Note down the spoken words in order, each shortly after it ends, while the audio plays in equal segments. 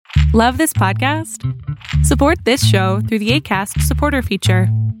Love this podcast? Support this show through the Acast supporter feature.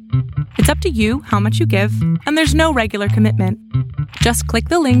 It's up to you how much you give, and there's no regular commitment. Just click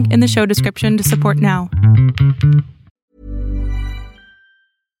the link in the show description to support now.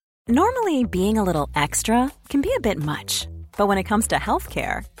 Normally, being a little extra can be a bit much, but when it comes to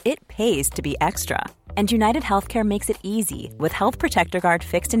healthcare, it pays to be extra. And United Healthcare makes it easy with Health Protector Guard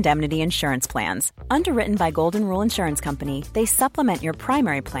fixed indemnity insurance plans. Underwritten by Golden Rule Insurance Company, they supplement your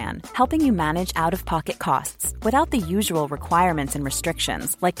primary plan, helping you manage out-of-pocket costs without the usual requirements and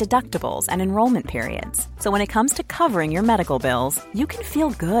restrictions like deductibles and enrollment periods. So when it comes to covering your medical bills, you can feel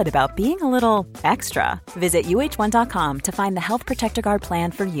good about being a little extra. Visit uh1.com to find the Health Protector Guard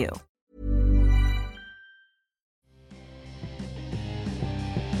plan for you.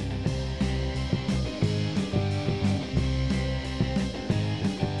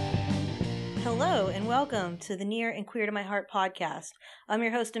 Hello and welcome to the Near and Queer to My Heart podcast. I'm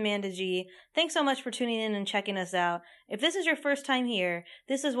your host, Amanda G. Thanks so much for tuning in and checking us out. If this is your first time here,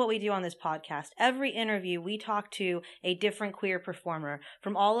 this is what we do on this podcast. Every interview, we talk to a different queer performer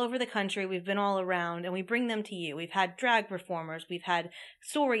from all over the country. We've been all around and we bring them to you. We've had drag performers, we've had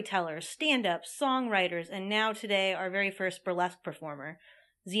storytellers, stand-ups, songwriters, and now today our very first burlesque performer,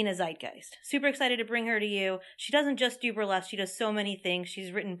 Xena Zeitgeist. Super excited to bring her to you. She doesn't just do burlesque, she does so many things.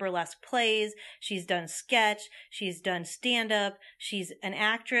 She's written burlesque plays, she's done sketch, she's done stand-up, she's an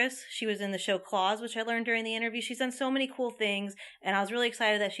actress. She was in the show Claws, which I learned during the interview. She's done so many cool things, and I was really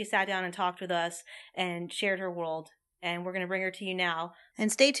excited that she sat down and talked with us and shared her world. And we're going to bring her to you now.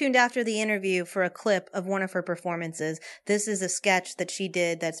 And stay tuned after the interview for a clip of one of her performances. This is a sketch that she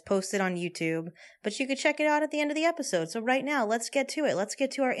did that's posted on YouTube, but you could check it out at the end of the episode. So right now, let's get to it. Let's get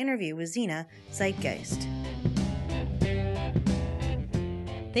to our interview with Xena Zeitgeist.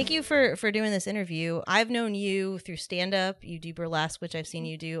 Thank you for doing this interview. I've known you through stand-up. You do burlesque, which I've seen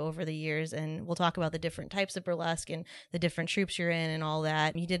you do over the years, and we'll talk about the different types of burlesque and the different troupes you're in and all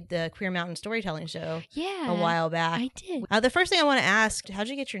that. You did the Queer Mountain Storytelling Show a while back. I did. The first thing I want to ask, how'd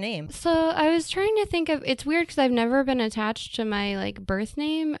you get your name? So I was trying to think of, it's weird because I've never been attached to my birth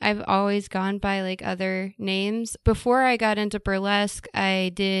name. I've always gone by other names. Before I got into burlesque,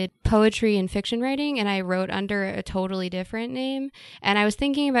 I did poetry and fiction writing, and I wrote under a totally different name. And I was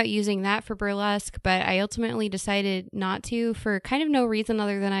thinking about using that for burlesque, but I ultimately decided not to for kind of no reason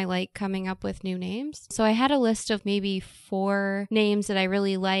other than I like coming up with new names. So I had a list of maybe 4 names that I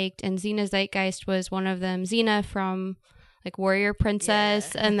really liked, and Xena Zeitgeist was one of them. Xena from Warrior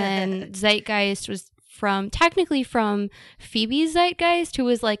Princess, and then Zeitgeist was technically from Phoebe Zeitgeist, who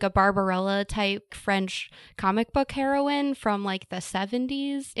was a Barbarella type French comic book heroine from the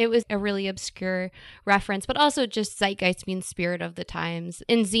 70s. It was a really obscure reference, but also just Zeitgeist means spirit of the times.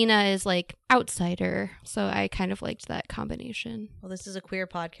 And Xena is outsider. So I kind of liked that combination. Well, this is a queer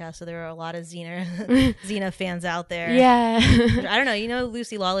podcast, so there are a lot of Xena Xena fans out there. Yeah. I don't know. You know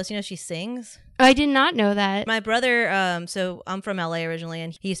Lucy Lawless, she sings? I did not know that. My brother, so I'm from LA originally,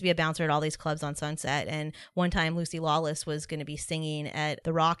 and he used to be a bouncer at all these clubs on Sunset. And one time Lucy Lawless was going to be singing at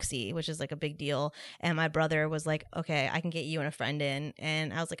the Roxy, which is a big deal. And my brother was like, okay, I can get you and a friend in.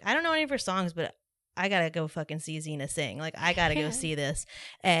 And I was like, I don't know any of her songs, but I gotta go fucking see Xena sing. I gotta go see this.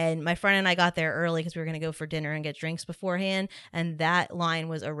 And my friend and I got there early because we were gonna go for dinner and get drinks beforehand. And that line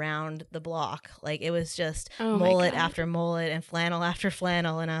was around the block. It was just mullet after mullet and flannel after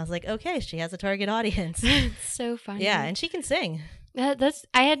flannel. And I was like, okay, she has a target audience. It's so funny. Yeah, and she can sing.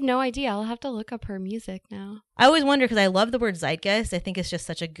 I had no idea. I'll have to look up her music now. I always wonder because I love the word zeitgeist. I think it's just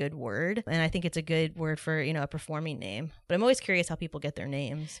such a good word, and I think it's a good word for a performing name. But I'm always curious how people get their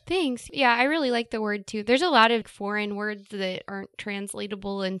names. Thanks. Yeah, I really like the word too. There's a lot of foreign words that aren't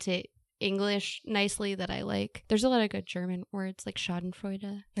translatable into English nicely that I like. There's a lot of good German words like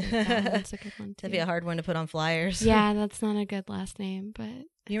Schadenfreude. That's a good one too. That'd be a hard one to put on flyers. Yeah, that's not a good last name, but.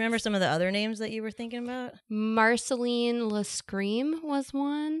 Do you remember some of the other names that you were thinking about? Marceline Lescream was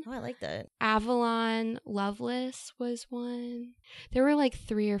one. Oh, I like that. Avalon Lovelace was one. There were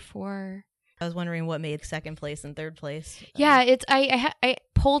 3 or 4. I was wondering what made second place and third place. Yeah, I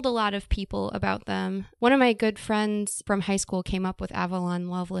polled a lot of people about them. One of my good friends from high school came up with Avalon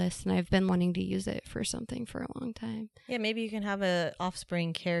Lovelace, and I've been wanting to use it for something for a long time. Yeah, maybe you can have a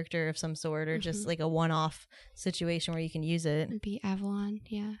offspring character of some sort, or just a one-off situation where you can use it. It'd be Avalon,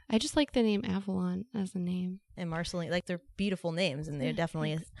 yeah. I just like the name Avalon as a name. and Marceline, like they're beautiful names, and they're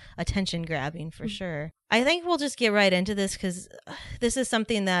definitely attention grabbing for sure. I think we'll just get right into this because this is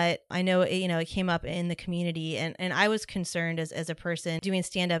something that I know, it came up in the community, and I was concerned as a person doing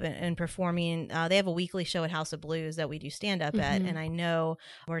stand-up and performing. They have a weekly show at House of Blues that we do stand-up at, and I know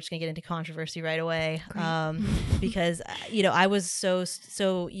we're just going to get into controversy right away because, I was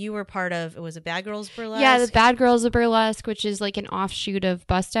so you were part of, it was a Bad Girls Burlesque? Yeah, the Bad Girls of Burlesque, which is like an offshoot of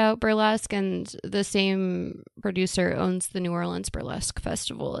Bust Out Burlesque, and the same producer owns the New Orleans Burlesque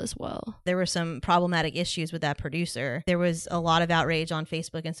Festival as well. There were some problematic issues with that producer. There was a lot of outrage on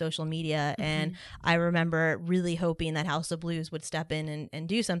Facebook and social media, and I remember really hoping that House of Blues would step in and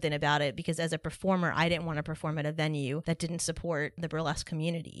do something about it, because as a performer, I didn't want to perform at a venue that didn't support the burlesque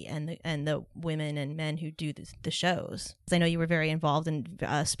community and the women and men who do the shows. I know you were very involved in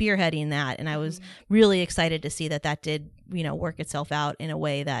spearheading that, and I was really excited to see that did work itself out in a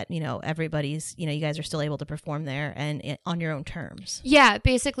way that everybody's you guys are still able to perform there and on your own terms. Yeah,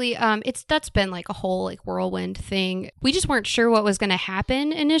 basically that's been like a whole like whirlwind thing. We just weren't sure what was going to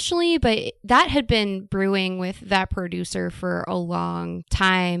happen initially, but that had been brewing with that producer for a long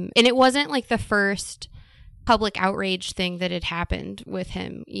time, and it wasn't like the first public outrage thing that had happened with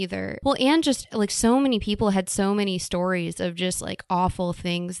him either. Well, and just like so many people had so many stories of just like awful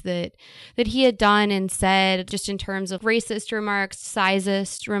things that he had done and said, just in terms of racist remarks,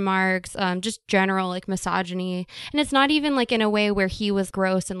 sizist remarks, just general like misogyny. And it's not even like in a way where he was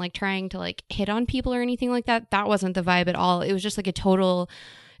gross and like trying to like hit on people or anything like that. That wasn't the vibe at all. It was just like a total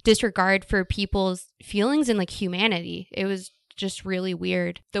disregard for people's feelings and like humanity. It was just really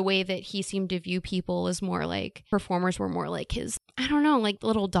weird. The way that he seemed to view people as more like performers were more like his, I don't know, like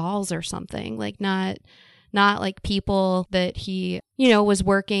little dolls or something, like not like people that he, was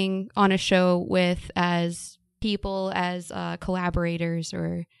working on a show with as people, as collaborators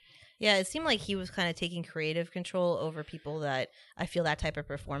or... Yeah, it seemed like he was kind of taking creative control over people that I feel that type of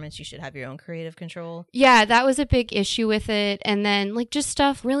performance, you should have your own creative control. Yeah, that was a big issue with it. And then like just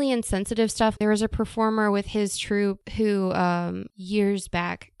stuff, really insensitive stuff. There was a performer with his troupe who years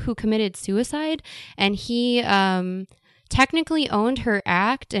back who committed suicide, and he technically owned her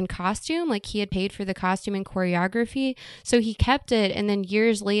act and costume. Like he had paid for the costume and choreography, so he kept it. And then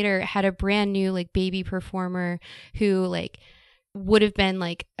years later had a brand new like baby performer who like would have been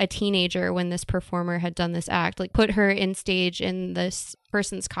like a teenager when this performer had done this act, like put her in stage in this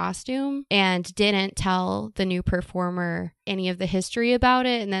person's costume and didn't tell the new performer any of the history about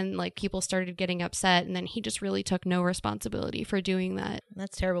it. And then like people started getting upset, and then he just really took no responsibility for doing that.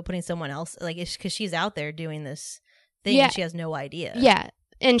 That's terrible, putting someone else, like, because she's out there doing this thing and she has no idea. Yeah.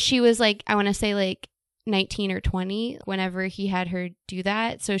 And she was like, I want to say like 19 or 20 whenever he had her do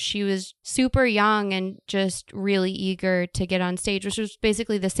that. So she was super young and just really eager to get on stage, which was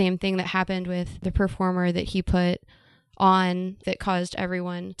basically the same thing that happened with the performer that he put on that caused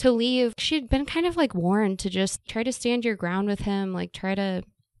everyone to leave. She had been kind of like warned to just try to stand your ground with him, like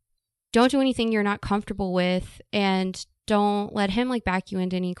don't do anything you're not comfortable with, and don't let him like back you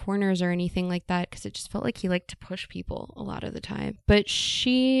into any corners or anything like that, because it just felt like he liked to push people a lot of the time. But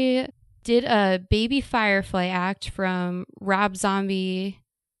she did a Baby Firefly act from the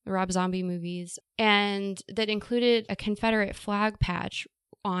Rob Zombie movies, and that included a Confederate flag patch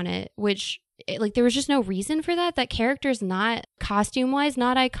on it, which there was just no reason for that. That character's not, costume-wise,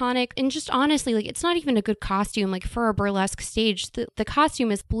 not iconic. And just honestly, like, it's not even a good costume, like, for a burlesque stage. The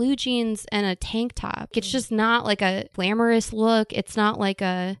costume is blue jeans and a tank top. It's just not, like, a glamorous look. It's not like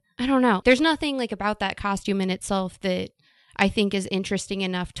I don't know. There's nothing, like, about that costume in itself that I think is interesting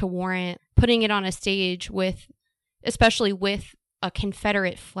enough to warrant putting it on a stage especially with a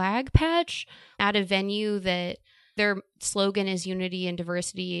Confederate flag patch at a venue that their slogan is unity and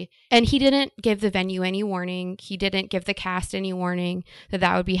diversity. And he didn't give the venue any warning. He didn't give the cast any warning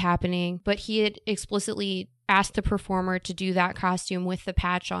that would be happening. But he had explicitly asked the performer to do that costume with the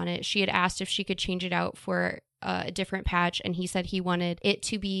patch on it. She had asked if she could change it out for a different patch, and he said he wanted it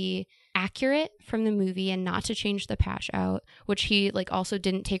to be accurate from the movie and not to change the patch out, which he also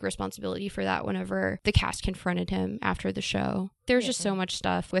didn't take responsibility for that whenever the cast confronted him after the show. There's just so much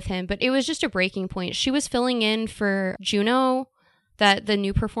stuff with him, but it was just a breaking point. She was filling in for Juno, that the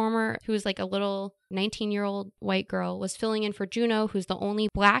new performer who was like a little 19-year-old white girl was filling in for Juno, who's the only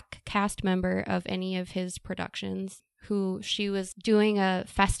Black cast member of any of his productions, who she was doing a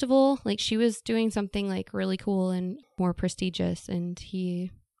festival, she was doing something really cool and more prestigious, and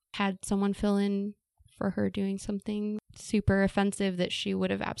he had someone fill in for her doing something super offensive that she would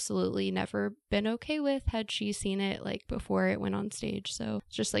have absolutely never been okay with had she seen it like before it went on stage. So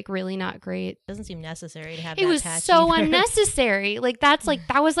it's just like really not great. Doesn't seem necessary to have It that was patch so either. unnecessary. Like that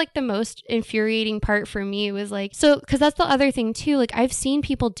was like the most infuriating part for me. It was like, so because that's the other thing too, like I've seen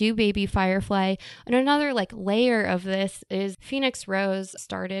people do Baby Firefly, and another like layer of this is Phoenix Rose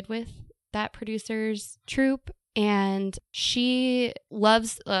started with that producer's troupe, and she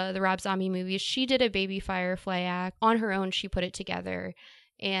loves the Rob Zombie movies. She did a Baby Firefly act on her own. She put it together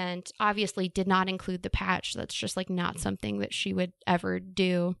and obviously did not include the patch. That's just like not something that she would ever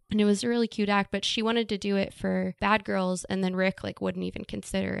do. And it was a really cute act, but she wanted to do it for Bad Girls, and then Rick like wouldn't even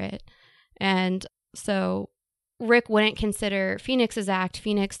consider it. And so Rick wouldn't consider Phoenix's act.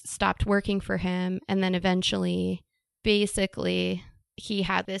 Phoenix stopped working for him, and then eventually basically he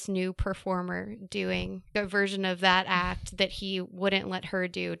had this new performer doing a version of that act that he wouldn't let her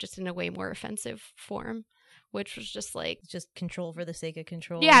do, just in a way more offensive form, which was just like... just control for the sake of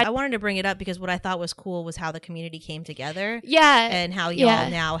control. Yeah. I wanted to bring it up because what I thought was cool was how the community came together. Yeah. And how y'all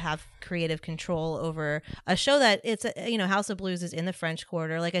now have creative control over a show that it's, House of Blues is in the French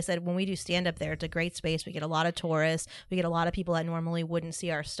Quarter. Like I said, when we do stand up there, it's a great space. We get a lot of tourists. We get a lot of people that normally wouldn't see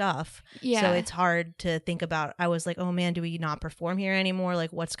our stuff. Yeah. So it's hard to think about. I was like, oh man, do we not perform here anymore?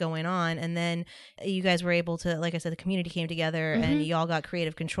 Like what's going on? And then you guys were able to, like I said, the community came together and y'all got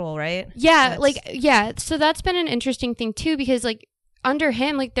creative control, right? Yeah. So that's been an interesting thing too, because like under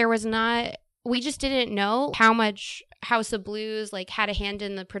him, like there was not, we just didn't know how much House of Blues like had a hand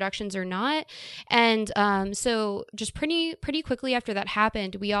in the productions or not. And so just pretty quickly after that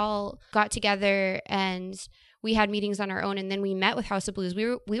happened, we all got together and we had meetings on our own, and then we met with House of Blues.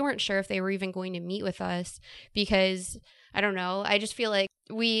 We weren't sure if they were even going to meet with us because I don't know. I just feel like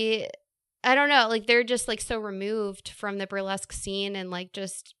I don't know, like they're just like so removed from the burlesque scene and like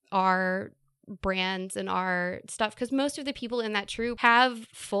just our brands and our stuff, because most of the people in that troupe have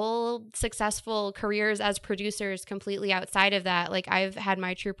full successful careers as producers completely outside of that. Like I've had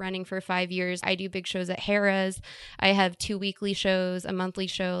my troupe running for 5 years. I do big shows at Harrah's. I have 2 weekly shows, a monthly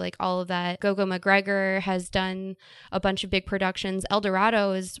show, like all of that. Gogo McGregor has done a bunch of big productions. El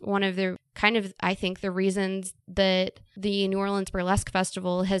Dorado is one of the kind of, I think, the reasons that the New Orleans Burlesque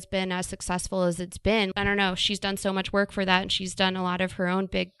Festival has been as successful as it's been. I don't know. She's done so much work for that, and she's done a lot of her own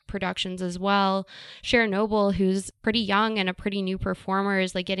big productions as well. Cher Noble, who's pretty young and a pretty new performer,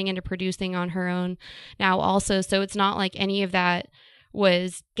 is like getting into producing on her own now also. So it's not like any of that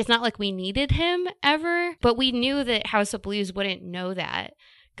it's not like we needed him ever, but we knew that House of Blues wouldn't know that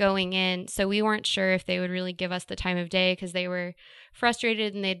going in. So we weren't sure if they would really give us the time of day because they were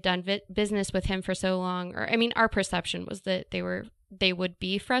frustrated and they'd done business with him for so long. Or, I mean, our perception was that they would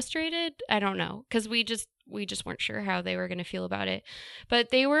be frustrated. I don't know, because we just weren't sure how they were going to feel about it. But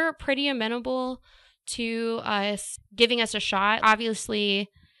they were pretty amenable to us giving us a shot. Obviously,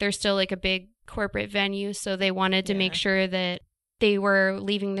 they're still like a big corporate venue, so they wanted to make sure that they were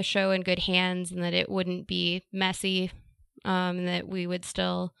leaving the show in good hands and that it wouldn't be messy. And that we would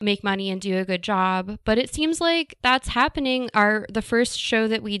still make money and do a good job. But it seems like that's happening. The first show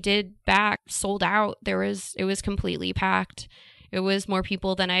that we did back sold out. It was completely packed. It was more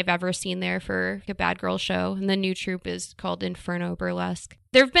people than I've ever seen there for a Bad Girl show. And the new troupe is called Inferno Burlesque.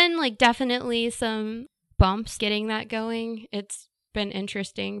 There have been like definitely some bumps getting that going. It's been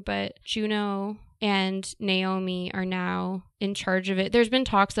interesting, but Juno and Naomi are now in charge of it. There's been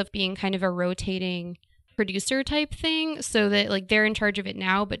talks of being kind of a rotating producer type thing, so that like they're in charge of it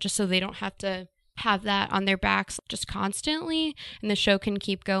now, but just so they don't have to have that on their backs just constantly, and the show can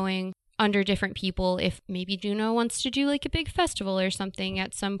keep going under different people. If maybe Juno wants to do like a big festival or something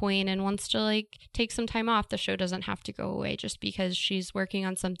at some point and wants to like take some time off, the show doesn't have to go away just because she's working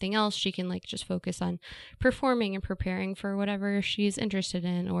on something else. She can like just focus on performing and preparing for whatever she's interested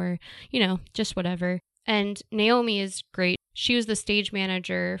in, or just whatever. And Naomi is great. She was the stage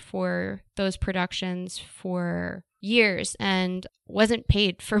manager for those productions for years and wasn't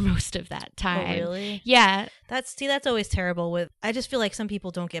paid for most of that time. Oh, really? Yeah. That's always terrible. I just feel like some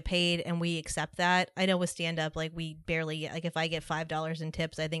people don't get paid and we accept that. I know with stand up, like we barely get, like if I get $5 in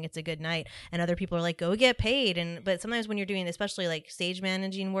tips, I think it's a good night. And other people are like, go get paid. But sometimes when you're doing, especially like stage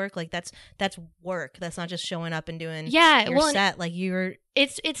managing work, like that's work. That's not just showing up and doing your set. Like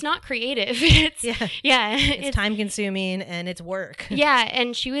it's not creative. It's time consuming and it's work. Yeah.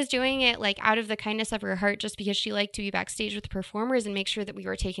 And she was doing it like out of the kindness of her heart, just because she liked to be backstage with the performers and make sure that we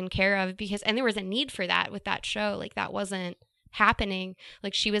were taken care of, and there was a need for that with that show. Like that wasn't happening.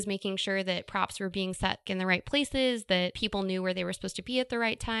 Like, she was making sure that props were being set in the right places, that people knew where they were supposed to be at the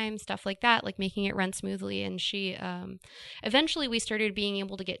right time, stuff like that, like making it run smoothly. And she eventually we started being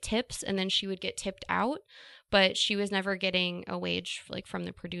able to get tips, and then she would get tipped out, but she was never getting a wage like from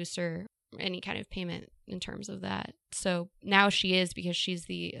the producer, any kind of payment in terms of that. So now she is, because she's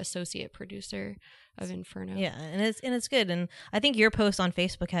the associate producer of Inferno. Yeah, and it's good. And I think your post on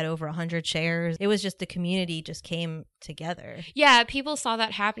Facebook had over 100 shares. It was just the community just came together. Yeah, people saw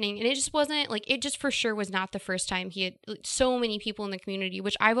that happening, and it just wasn't like, it just for sure was not the first time. He had so many people in the community,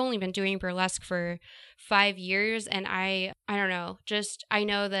 which I've only been doing burlesque for 5 years, and I don't know, just I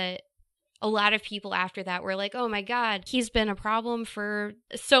know that a lot of people after that were like, oh my God, he's been a problem for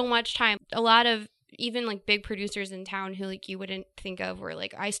so much time. A lot of even like big producers in town who like you wouldn't think of were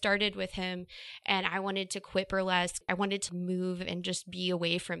like, I started with him and I wanted to quit burlesque. I wanted to move and just be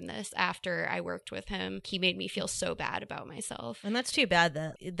away from this after I worked with him. He made me feel so bad about myself. And that's too bad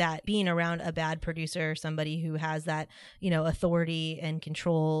that being around a bad producer, somebody who has that, authority and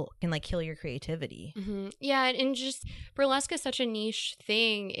control, can like kill your creativity. Mm-hmm. Yeah. And just burlesque is such a niche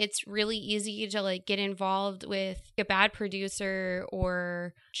thing. It's really easy to like get involved with a bad producer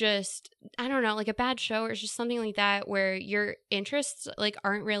or just, I don't know, like a bad show or just something like that where your interests like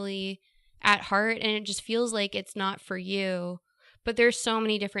aren't really at heart, and it just feels like it's not for you. But there's so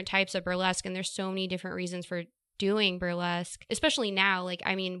many different types of burlesque, and there's so many different reasons for doing burlesque, especially now. Like,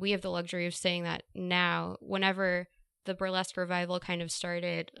 I mean, we have the luxury of saying that now. Whenever the burlesque revival kind of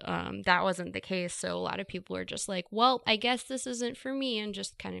started, that wasn't the case. So a lot of people were just like, well, I guess this isn't for me, and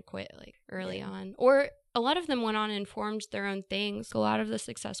just kind of quit like early on. Or a lot of them went on and formed their own things. A lot of the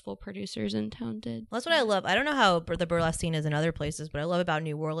successful producers in town did. Well, that's what I love. I don't know how the burlesque scene is in other places, but I love about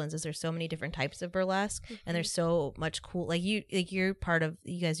New Orleans is there's so many different types of burlesque, and there's so much cool. Like you're part of.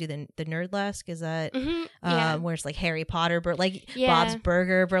 You guys do the nerdlesque. Is that where it's like Harry Potter, Bob's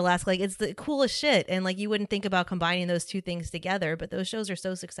Burger burlesque? Like it's the coolest shit, and like you wouldn't think about combining those two things together, but those shows are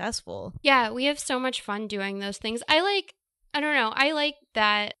so successful. Yeah, we have so much fun doing those things. I like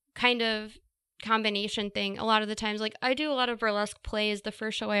that kind of combination thing a lot of the times. Like I do a lot of burlesque plays. The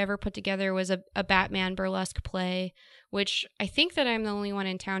first show I ever put together was a Batman burlesque play, which I think that I'm the only one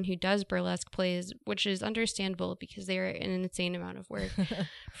in town who does burlesque plays, which is understandable because they're an insane amount of work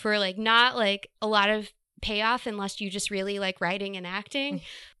for like not like a lot of payoff unless you just really like writing and acting.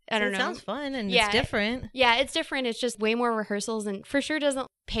 I don't know. It sounds fun and it's different. Yeah, it's different. It's just way more rehearsals and for sure doesn't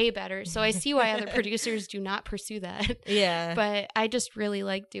pay better. So I see why other producers do not pursue that. Yeah. But I just really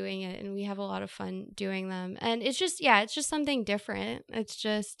like doing it, and we have a lot of fun doing them. And it's just something different. It's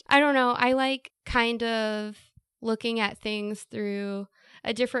just, I don't know. I like kind of looking at things through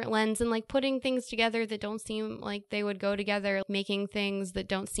a different lens and like putting things together that don't seem like they would go together, making things that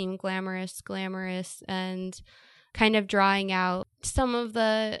don't seem glamorous, and kind of drawing out some of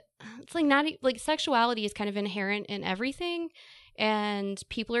the, it's like not like sexuality is kind of inherent in everything, and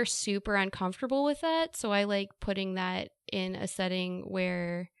people are super uncomfortable with that. So I like putting that in a setting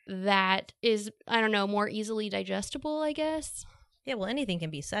where that is, I don't know, more easily digestible, I guess. Yeah, well, anything can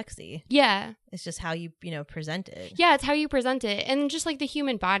be sexy. Yeah. It's just how you present it. Yeah, it's how you present it. And just like the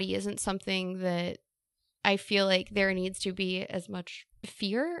human body isn't something that I feel like there needs to be as much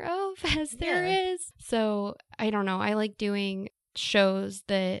fear of as there is. So I don't know. I like doing shows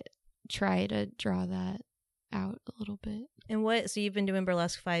that try to draw that out a little bit. And so you've been doing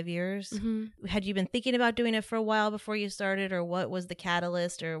burlesque 5 years. Mm-hmm. Had you been thinking about doing it for a while before you started, or what was the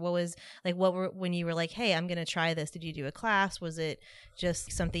catalyst, or when you were like, hey, I'm going to try this? Did you do a class? Was it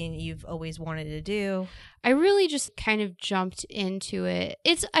just something you've always wanted to do? I really just kind of jumped into it.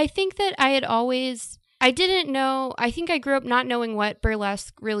 I think that I didn't know. I think I grew up not knowing what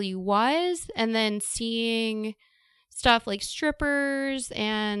burlesque really was, and then seeing stuff like strippers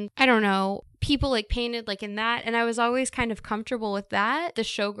and I don't know, people like painted like in that, and I was always kind of comfortable with that, the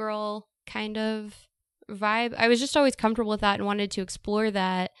showgirl kind of vibe. I was just always comfortable with that and wanted to explore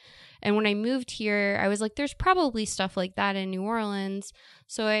that. And when I moved here, I was like, there's probably stuff like that in New Orleans.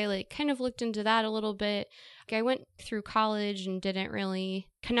 So I like kind of looked into that a little bit. I went through college and didn't really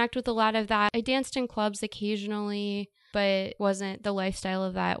connect with a lot of that. I danced in clubs occasionally, but the lifestyle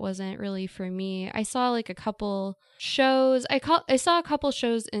of that wasn't really for me. I saw like a couple shows. I saw a couple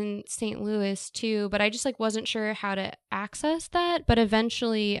shows in St. Louis too, but I just like wasn't sure how to access that. But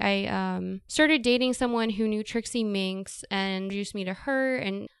eventually I started dating someone who knew Trixie Minx and introduced me to her,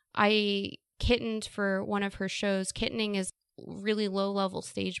 and I kittened for one of her shows. Kittening is really low-level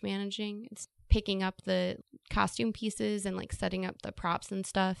stage managing. It's picking up the costume pieces and like setting up the props and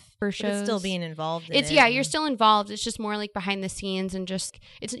stuff for shows. But it's still being involved in it's it. Yeah, you're still involved. It's just more like behind the scenes and just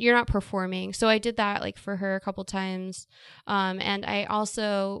you're not performing. So I did that like for her a couple times. And I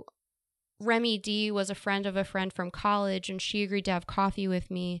also, Remy D was a friend of a friend from college, and she agreed to have coffee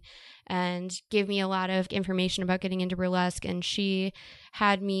with me and give me a lot of information about getting into burlesque. And she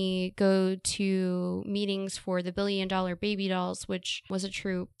had me go to meetings for the $1 Billion Baby Dolls, which was a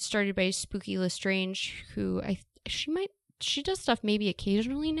troupe started by Spooky Lestrange, who she does stuff maybe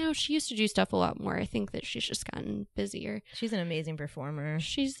occasionally now. She used to do stuff a lot more. I think that she's just gotten busier. She's an amazing performer.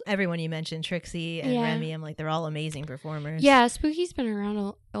 She's everyone you mentioned, Trixie and Remy. I'm like, they're all amazing performers. Yeah, Spooky's been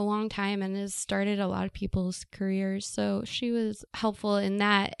around a long time and has started a lot of people's careers. So she was helpful in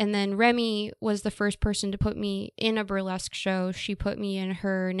that. And then Remy was the first person to put me in a burlesque show. She put me in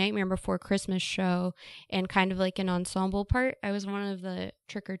her Nightmare Before Christmas show and kind of like an ensemble part. I was one of the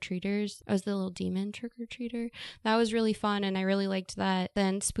trick-or-treaters. I was the little demon trick-or-treater. That was really fun, and I really liked that.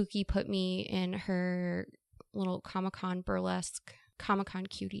 Then Spooky put me in her little Comic-Con burlesque, Comic-Con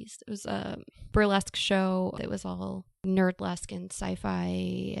Cuties. It was a burlesque show that was all nerdlesque and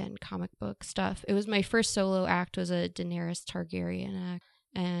sci-fi and comic book stuff. It was my first solo act, was a Daenerys Targaryen act.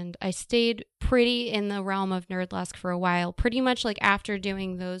 And I stayed pretty in the realm of nerdlesque for a while. Pretty much like after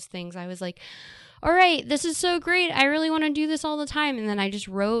doing those things, I was like, all right, this is so great. I really want to do this all the time. And then I just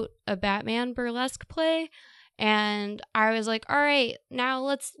wrote a Batman burlesque play. And I was like, all right, now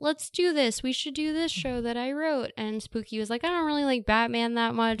let's do this. We should do this show that I wrote. And Spooky was like, I don't really like Batman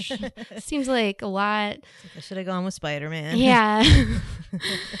that much. Seems like a lot. I should have gone with Spider-Man. Yeah.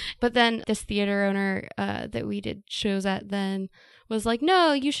 But then this theater owner that we did shows at then was like,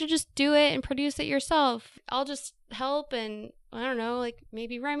 no, you should just do it and produce it yourself. I'll just help, and I don't know, like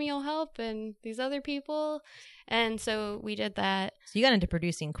maybe Remy will help and these other people. And so we did that. So you got into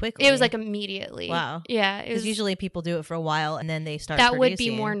producing quickly. It was like immediately. Wow. Yeah. Because usually people do it for a while and then they start that producing. would be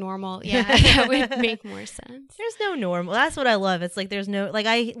more normal. Yeah. That would make more sense. There's no normal. That's what I love. It's like there's no, like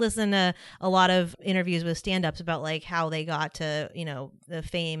I listen to a lot of interviews with stand-ups about like how they got to, you know, the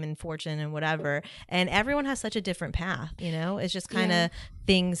fame and fortune and whatever. And everyone has such a different path, you know? It's just kind of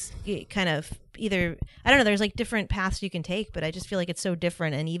things kind of either, I don't know, there's like different paths you can take, but I just feel like it's so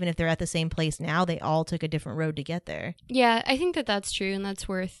different. And even if they're at the same place now, they all took a different road to get there. Yeah, I think that that's true, and that's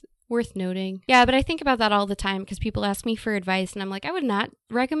worth noting. Yeah, but I think about that all the time because people ask me for advice and I'm like, I would not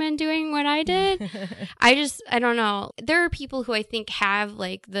recommend doing what I did. I don't know. There are people who I think have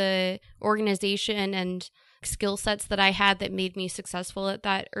like the organization and skill sets that I had that made me successful at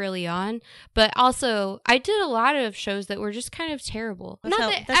that early on. But also, I did a lot of shows that were just kind of terrible.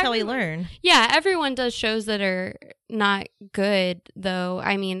 That's how we learn. Yeah, everyone does shows that are not good, though.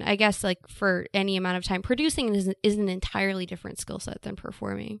 I mean, I guess like for any amount of time, producing is an entirely different skill set than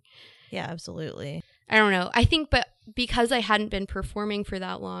performing. Yeah, absolutely. I don't know. I think, but because I hadn't been performing for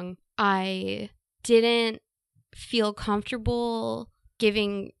that long, I didn't feel comfortable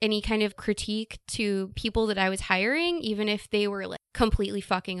giving any kind of critique to people that I was hiring, even if they were like completely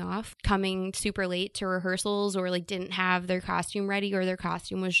fucking off, coming super late to rehearsals or like didn't have their costume ready or their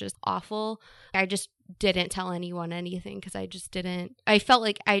costume was just awful. I just didn't tell anyone anything because I felt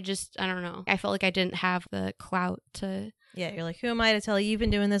like I don't know. I felt like I didn't have the clout to. Yeah, you're like, who am I to tell you? You've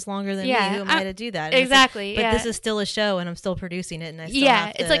been doing this longer than me. Who am I to do that? And exactly. like, but this is still a show, and I'm still producing it, and I still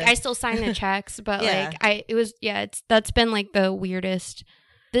have to... it's like I still sign the checks, but that's been like the weirdest.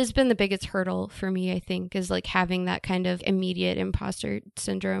 This has been the biggest hurdle for me, I think, is like having that kind of immediate imposter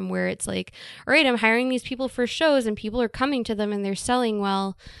syndrome where it's like, all right, I'm hiring these people for shows, and people are coming to them, and they're selling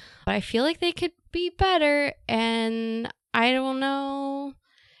well, but I feel like they could be better, and I don't know.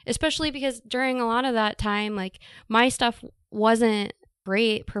 Especially because during a lot of that time, like my stuff wasn't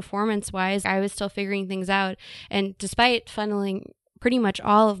great performance-wise. I was still figuring things out. And despite funneling pretty much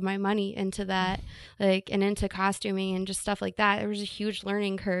all of my money into that, like, and into costuming and just stuff like that, there was a huge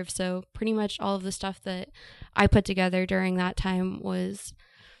learning curve. So pretty much all of the stuff that I put together during that time was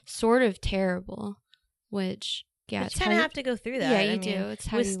sort of terrible, which... Yeah, but you kind of have to go through that. Yeah, you do. It's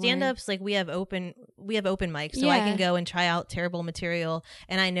how with you stand-ups, like we have open mics, so I can go and try out terrible material,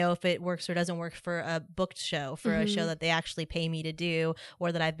 and I know if it works or doesn't work for a booked show, for a show that they actually pay me to do,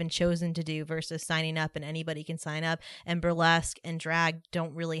 or that I've been chosen to do, versus signing up and anybody can sign up. And burlesque and drag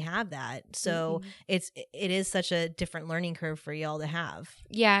don't really have that, so it is such a different learning curve for y'all to have.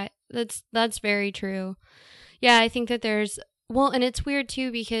 Yeah, that's very true. Yeah, I think that there's. Well, and it's weird, too,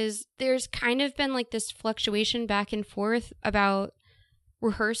 because there's kind of been like this fluctuation back and forth about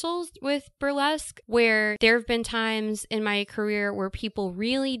rehearsals with burlesque where there have been times in my career where people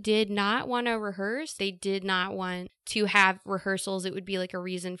really did not want to rehearse. They did not want to have rehearsals. It would be like a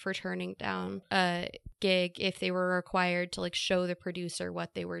reason for turning down a gig if they were required to like show the producer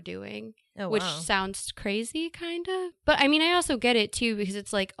what they were doing. Oh, which wow. sounds crazy kind of. But I mean, I also get it too because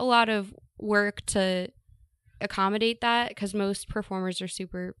it's like a lot of work to accommodate that because most performers are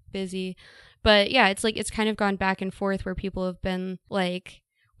super busy. But yeah, it's like it's kind of gone back and forth where people have been like,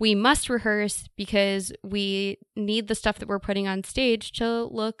 we must rehearse because we need the stuff that we're putting on stage to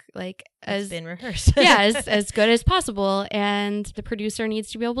look like It's been rehearsed. as good as possible, and the producer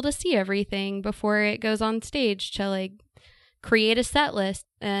needs to be able to see everything before it goes on stage to like create a set list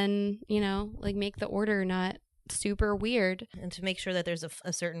and, you know, like make the order not super weird. And to make sure that there's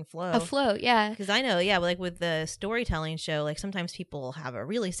a certain flow. A flow, yeah. Because I know, yeah, like with the storytelling show, like sometimes people have a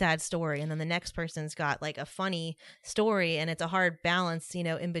really sad story and then the next person's got like a funny story, and it's a hard balance, you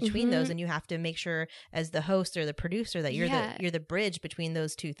know, in between those, and you have to make sure as the host or the producer that you're the bridge between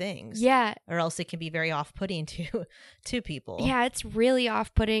those two things. Yeah. Or else it can be very off-putting to people. Yeah, it's really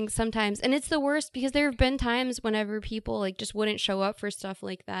off-putting sometimes. And it's the worst because there have been times whenever people like just wouldn't show up for stuff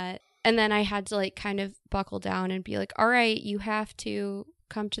like that. And then I had to like kind of buckle down and be like, all right, you have to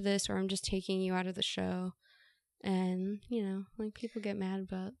come to this or I'm just taking you out of the show. And, you know, like people get mad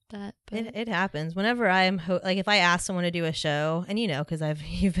about that. But It happens. Whenever I'm like, if I ask someone to do a show, and you know, because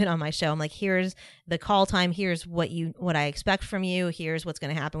you've been on my show, I'm like, here's the call time, here's what I expect from you, here's what's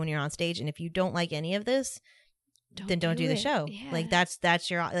going to happen when you're on stage, and if you don't like any of this, then don't do the show. Yeah. Like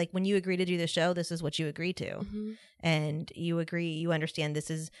that's your, like when you agree to do the show, this is what you agree to. Mm-hmm. And you agree, you understand this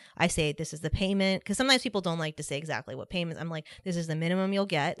is the payment. Because sometimes people don't like to say exactly what payments. I'm like, this is the minimum you'll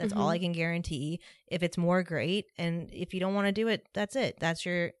get. That's all I can guarantee. If it's more, great. And if you don't want to do it, that's it. That's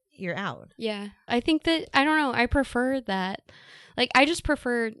you're out. Yeah. I think that, I don't know, I prefer that. Like, I just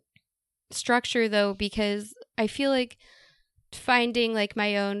prefer structure though, because I feel like finding like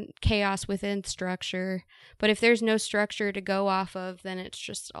my own chaos within structure, but if there's no structure to go off of, then it's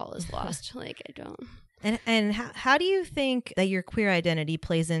just all is lost. Like I don't. And how do you think that your queer identity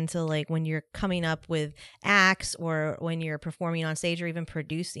plays into like when you're coming up with acts or when you're performing on stage or even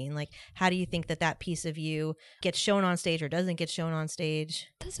producing? Like how do you think that piece of you gets shown on stage or doesn't get shown on stage?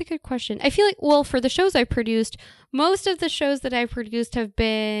 That's a good question. I feel like, well, for the shows I've produced, most of the shows that I've produced have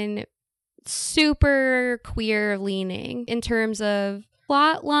been super queer leaning in terms of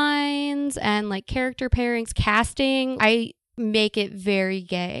plot lines and like character pairings, casting. I make it very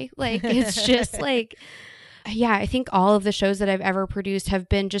gay. Like it's just like, yeah, I think all of the shows that I've ever produced have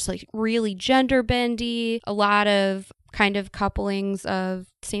been just like really gender bendy, a lot of kind of couplings of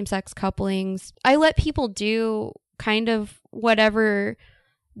same-sex couplings. I let people do kind of whatever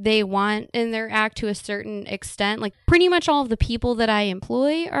they want in their act to a certain extent. Like pretty much all of the people that I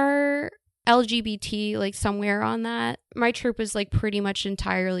employ are LGBT, like somewhere on that. My troupe is like pretty much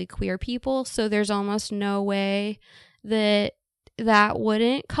entirely queer people, so there's almost no way that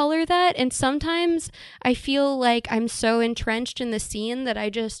wouldn't color that. And sometimes I feel like I'm so entrenched in the scene that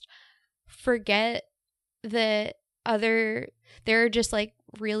I just forget that there are just like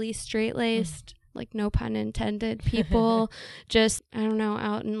really straight-laced, like no pun intended, people just, I don't know,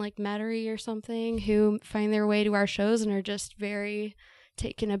 out in like Metairie or something who find their way to our shows and are just very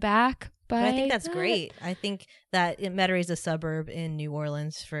taken aback. But I think that's great. I think that Metairie is a suburb in New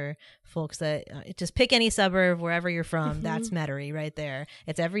Orleans for folks that just pick any suburb wherever you're from. That's Metairie right there.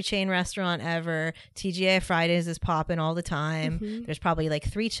 It's every chain restaurant ever. TGI Fridays is popping all the time. There's probably like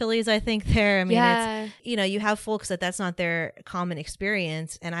 3 Chili's, I think, there. I mean, it's, you know, you have folks that's not their common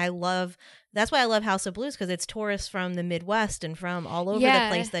experience. And that's why I love House of Blues, because it's tourists from the Midwest and from all over the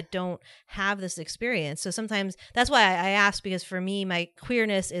place that don't have this experience. So sometimes that's why I ask, because for me, my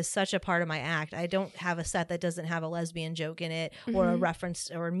queerness is such a part of my act. I don't have a set that doesn't have a lesbian joke in it or a reference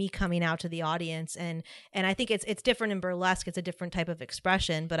or me coming out to the audience. And I think it's different in burlesque. It's a different type of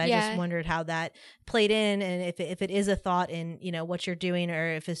expression, but I just wondered how that played in, and if it is a thought in, you know, what you're doing,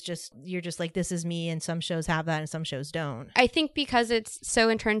 or if it's just, you're just like, this is me, and some shows have that and some shows don't. I think because it's so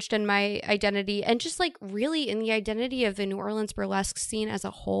entrenched in my identity and just like really in the identity of the New Orleans burlesque scene as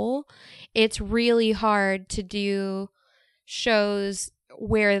a whole, it's really hard to do shows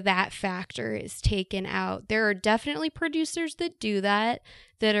where that factor is taken out. There are definitely producers that do that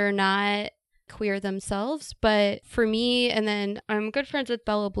are not queer themselves, but for me, and then I'm good friends with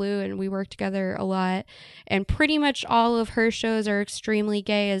Bella Blue and we work together a lot, and pretty much all of her shows are extremely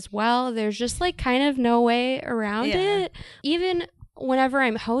gay as well. There's just like kind of no way around it. Even whenever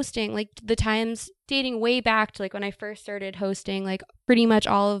I'm hosting, like the times dating way back to like when I first started hosting, like pretty much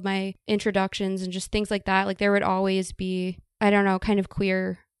all of my introductions and just things like that, like there would always be I don't know, kind of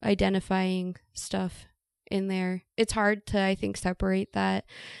queer identifying stuff in there. It's hard to, I think, separate that.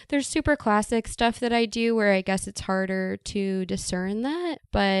 There's super classic stuff that I do where I guess it's harder to discern that,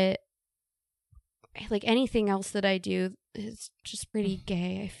 but like anything else that I do is just pretty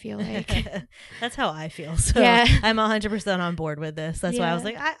gay, I feel like. That's how I feel. So yeah. I'm 100% on board with this. That's why I was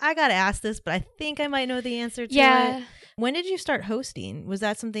like, I got to ask this, but I think I might know the answer to it. When did you start hosting? Was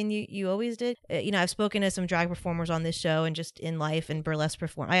that something you always did? I've spoken to some drag performers on this show and just in life and burlesque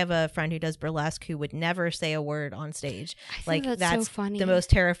perform. I have a friend who does burlesque who would never say a word on stage. I think that's so funny. The most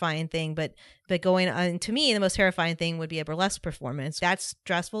terrifying thing. But going on, to me, the most terrifying thing would be a burlesque performance. That's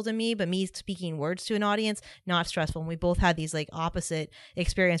stressful to me, but me speaking words to an audience, not stressful. And we both had these like opposite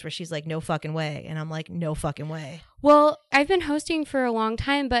experience where she's like, no fucking way. And I'm like, no fucking way. Well, I've been hosting for a long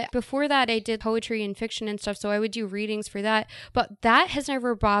time, but before that I did poetry and fiction and stuff, so I would do readings for that, but that has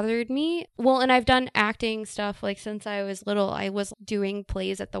never bothered me. Well, and I've done acting stuff like since I was little. I was doing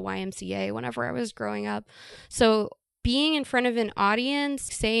plays at the YMCA whenever I was growing up. So being in front of an audience,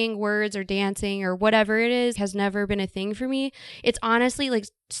 saying words or dancing or whatever it is has never been a thing for me. It's honestly like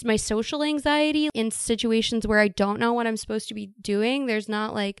my social anxiety in situations where I don't know what I'm supposed to be doing. There's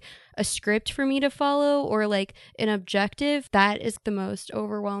not like a script for me to follow or like an objective. That is the most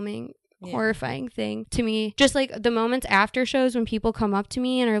overwhelming, horrifying thing to me. Just like the moments after shows when people come up to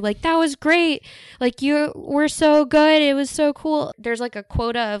me and are like, that was great, like you were so good, it was so cool. There's like a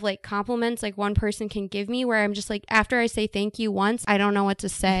quota of like compliments like one person can give me where I'm just like, after I say thank you once, I don't know what to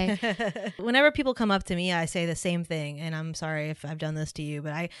say. Whenever people come up to me, I say the same thing, and I'm sorry if I've done this to you,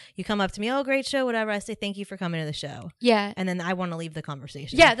 but you come up to me, oh great show, whatever, I say thank you for coming to the show. Yeah. And then I want to leave the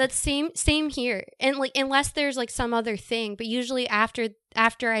conversation. Yeah, that's same here. And like unless there's like some other thing, but usually after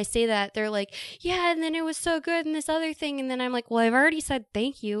I say that, they're like, yeah, and then it was so good and this other thing, and then I'm like, well, I've already said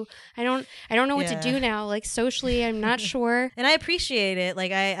thank you. I don't know what to do now. Like socially, I'm not sure. And I appreciate it.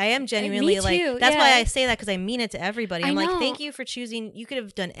 Like I am genuinely Me too, like, that's why I say that, because I mean it to everybody. I'm I like, know. thank you for choosing. You could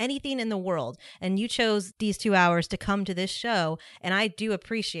have done anything in the world, and you chose these 2 hours to come to this show, and I do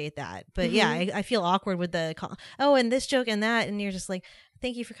appreciate that. But yeah, I feel awkward with the and this joke and that, and you're just like,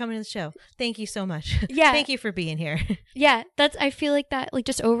 thank you for coming to the show. Thank you so much. Yeah. Thank you for being here. Yeah, I feel like that, like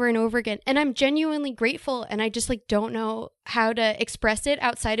just over and over again. And I'm genuinely grateful, and I just like don't know how to express it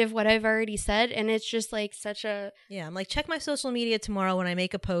outside of what I've already said. And it's just like such a... Yeah, I'm like, check my social media tomorrow when I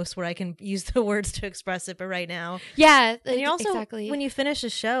make a post where I can use the words to express it. But right now... Yeah, and you're also, exactly. when you finish a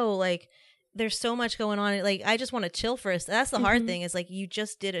show, like... there's so much going on. Like, I just want to chill first. That's the hard thing, is like, you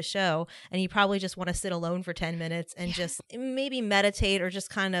just did a show and you probably just want to sit alone for 10 minutes and just maybe meditate or just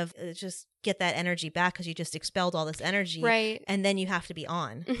kind of just get that energy back, because you just expelled all this energy. Right. And then you have to be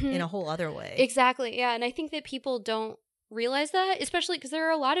on in a whole other way. Exactly. Yeah. And I think that people don't realize that, especially because there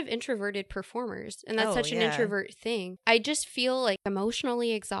are a lot of introverted performers, and that's such an introvert thing. I just feel like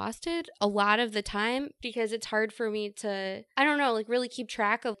emotionally exhausted a lot of the time, because it's hard for me to, I don't know, like really keep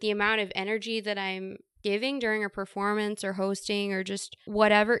track of the amount of energy that I'm giving during a performance or hosting or just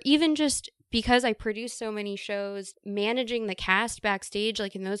whatever. Even just because I produce so many shows, managing the cast backstage,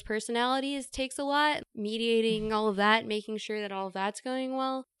 like in those personalities, takes a lot. Mediating all of that, making sure that all of that's going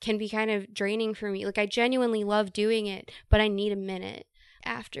well, can be kind of draining for me. Like, I genuinely love doing it, but I need a minute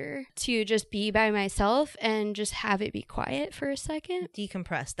after to just be by myself and just have it be quiet for a second.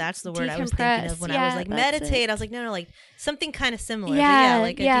 Decompress. That's the word I was thinking of when I was like, meditate. I was like, no, like something kind of similar. Yeah, but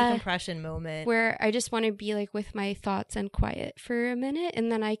like a decompression moment where I just want to be like with my thoughts and quiet for a minute,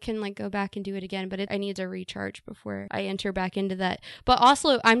 and then I can like go back and do it again. But I need to recharge before I enter back into that. But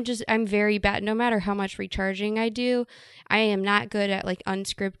also, I'm very bad. No matter how much recharging I do, I am not good at like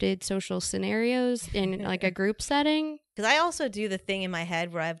unscripted social scenarios in like a group setting. Because I also do the thing in my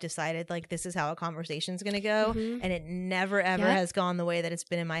head where I've decided, like, this is how a conversation's going to go. And it never, ever has gone the way that it's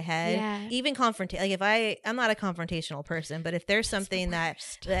been in my head. Yeah. Even like, if I'm not a confrontational person, but if there's something that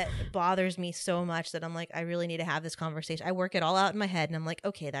bothers me so much that I'm like, I really need to have this conversation, I work it all out in my head. And I'm like,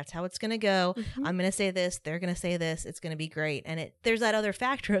 okay, that's how it's going to go. I'm going to say this. They're going to say this. It's going to be great. And there's that other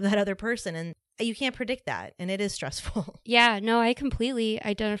factor of that other person. And you can't predict that. And it is stressful. Yeah, no, I completely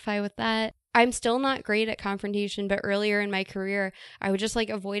identify with that. I'm still not great at confrontation, but earlier in my career, I would just like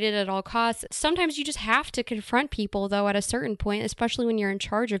avoid it at all costs. Sometimes you just have to confront people, though, at a certain point, especially when you're in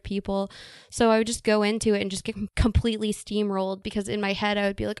charge of people. So I would just go into it and just get completely steamrolled, because in my head, I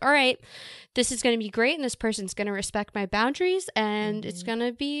would be like, all right, this is going to be great, and this person's going to respect my boundaries, and it's going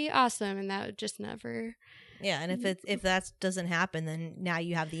to be awesome. And that would just never... Yeah, and if that doesn't happen, then now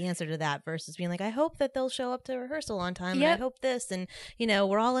you have the answer to that, versus being like, I hope that they'll show up to rehearsal on time, and I hope this, and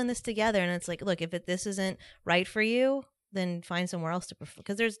we're all in this together. And it's like, look, if this isn't right for you, then find somewhere else to perform,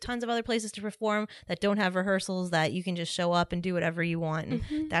 because there's tons of other places to perform that don't have rehearsals, that you can just show up and do whatever you want,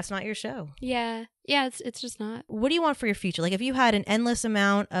 and that's not your show. Yeah, it's just not. What do you want for your future? Like, if you had an endless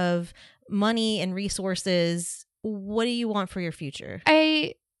amount of money and resources, what do you want for your future?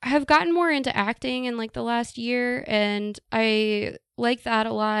 I have gotten more into acting in like the last year, and I like that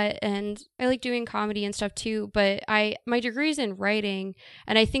a lot, and I like doing comedy and stuff too, but my degree is in writing,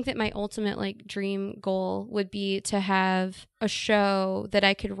 and I think that my ultimate like dream goal would be to have a show that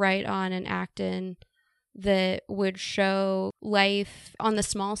I could write on and act in that would show life on the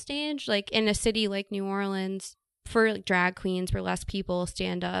small stage, like in a city like New Orleans, for like drag queens, burlesque people,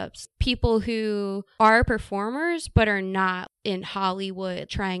 stand-ups, people who are performers but are not in Hollywood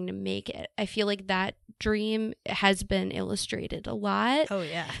trying to make it. I feel like that dream has been illustrated a lot. Oh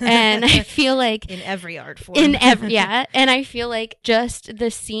yeah. And I feel like in every art form. Yeah. And I feel like just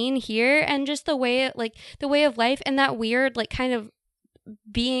the scene here and just the way of life, and that weird like kind of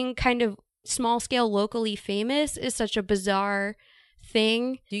being kind of small scale locally famous is such a bizarre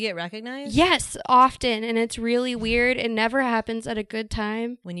thing. Do you get recognized? Yes, often, and it's really weird. It never happens at a good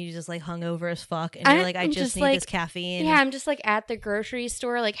time. When you just like hungover as fuck and you're like, I just need this caffeine. Yeah, I'm just like at the grocery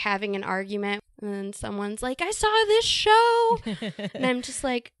store like having an argument, and then someone's like, I saw this show. And I'm just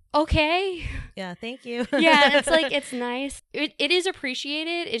like, okay. Yeah, thank you. Yeah, it's like, it's nice. It is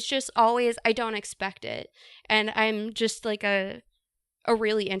appreciated. It's just always, I don't expect it. And I'm just like a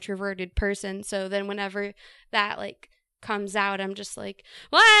really introverted person. So then whenever that like comes out, I'm just like,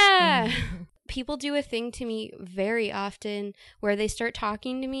 wah! People do a thing to me very often where they start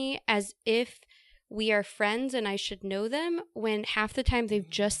talking to me as if we are friends and I should know them, when half the time they've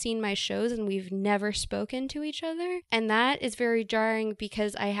just seen my shows and we've never spoken to each other. And that is very jarring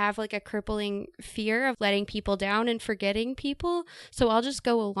because I have like a crippling fear of letting people down and forgetting people. So I'll just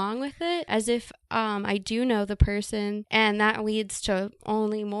go along with it as if I do know the person, and that leads to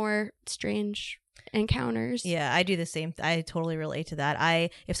only more strange encounters. Yeah, I do the same. I totally relate to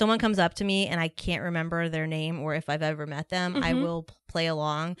that. If someone comes up to me and I can't remember their name or if I've ever met them, I will play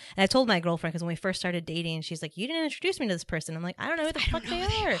along. And I told my girlfriend, because when we first started dating, she's like, you didn't introduce me to this person. I'm like, I don't know who the fuck they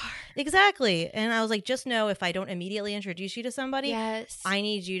are. Exactly. And I was like, just know if I don't immediately introduce you to somebody, I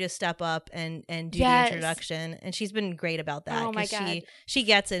need you to step up and do the introduction. And she's been great about that. Oh my God. She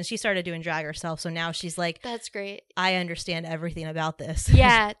gets it, and she started doing drag herself. So now she's like, that's great. I understand everything about this.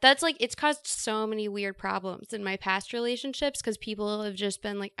 Yeah, that's like, it's caused so many weird problems in my past relationships because people have just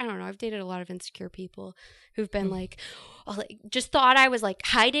been like, I don't know, I've dated a lot of insecure people who've been like, oh, like, just thought I was like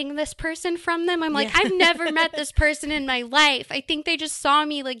hiding this person from them. I'm like, I've never met this person in my life. I think they just saw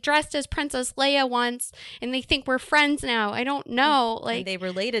me like dressed as Princess Leia once and they think we're friends now. I don't know. Like, and they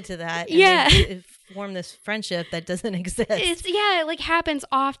related to that. And yeah. They form this friendship that doesn't exist. It like happens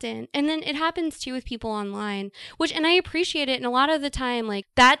often. And then it happens too with people online, and I appreciate it. And a lot of the time, like,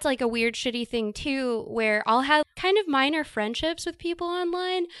 that's like a weird, shitty thing too, where I'll have kind of minor friendships with people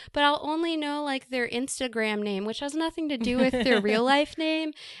online, but I'll only know like their Instagram name, which has nothing to do with their real life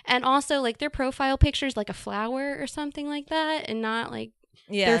name. And also like their profile pictures, like a flower or something like that, and not like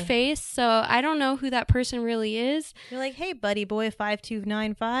their face. So I don't know who that person really is. You're like, hey, buddy boy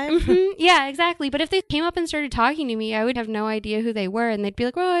 5295. Yeah, exactly. But if they came up and started talking to me, I would have no idea who they were, and they'd be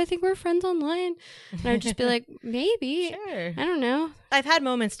like, well, I think we're friends online. And I would just be like, maybe. Sure. I don't know. I've had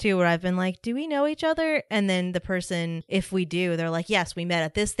moments too where I've been like, do we know each other? And then the person, if we do, they're like, yes, we met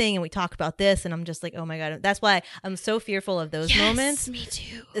at this thing and we talked about this. And I'm just like, oh my God. That's why I'm so fearful of those moments. Me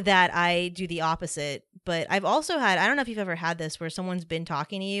too. That I do the opposite. But I've also had, I don't know if you've ever had this, where someone's been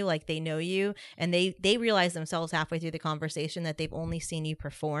talking to you, like they know you, and they realize themselves halfway through the conversation that they've only seen you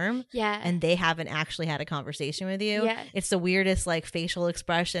perform. Yeah. And they haven't actually had a conversation with you. Yeah. It's the weirdest like facial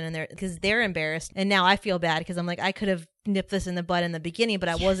expression, and because they're embarrassed. And now I feel bad because I'm like, I could have nipped this in the bud in the beginning, but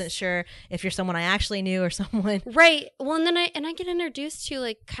I wasn't sure if you're someone I actually knew or someone. Right. Well, and then I get introduced to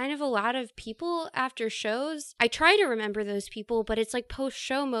like kind of a lot of people after shows. I try to remember those people, but it's like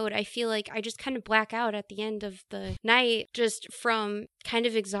post-show mode. I feel like I just kind of black out at the end of the night just from kind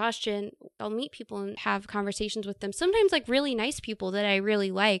of exhaustion. I'll meet people and have conversations with them. Sometimes like really nice people that I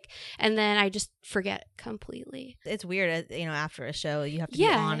really like, and then I just forget completely. It's weird, after a show, you have to be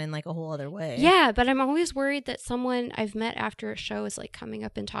on in like a whole other way. Yeah, but I'm always worried that someone I've met after a show is like coming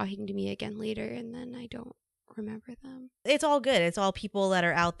up and talking to me again later, and then I don't remember them. It's all good. It's all people that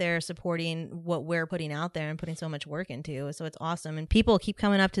are out there supporting what we're putting out there and putting so much work into. So it's awesome. And people keep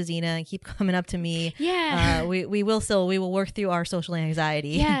coming up to Zena and keep coming up to me. Yeah. We will work through our social anxiety.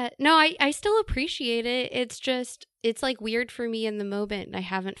 Yeah. No, I still appreciate it. It's just, it's like weird for me in the moment, and I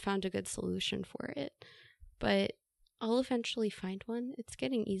haven't found a good solution for it. But I'll eventually find one. It's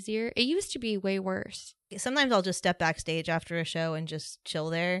getting easier. It used to be way worse. Sometimes I'll just step backstage after a show and just chill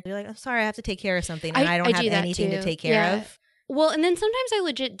there. You're like, I'm sorry, I have to take care of something, and I don't have anything to take care of. Well, and then sometimes I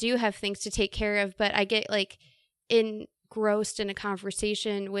legit do have things to take care of, but I get like engrossed in a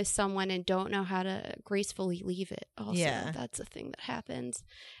conversation with someone and don't know how to gracefully leave it. Also, that's a thing that happens.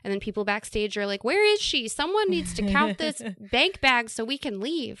 And then people backstage are like, where is she? Someone needs to count this bank bag so we can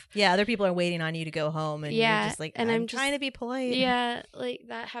leave. Yeah, other people are waiting on you to go home, and you're just like, and I'm trying to be polite. Yeah, like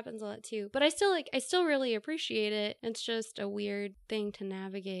that happens a lot too. But I still really appreciate it. It's just a weird thing to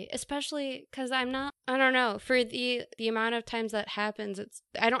navigate, especially because I don't know, for the amount of times that happens,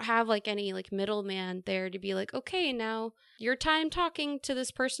 I don't have like any like middleman there to be like, okay, now your time talking to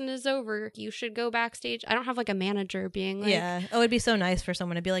this person is over. You should go backstage. I don't have like a manager being like, oh, it'd be so nice for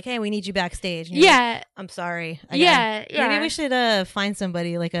someone to be like, hey, we need you backstage. And like, I'm sorry. Maybe we should find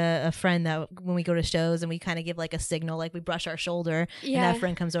somebody like a friend that when we go to shows and we kind of give like a signal, like we brush our shoulder, and that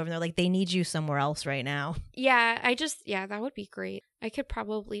friend comes over and they're like, they need you somewhere else right now. That would be great. I could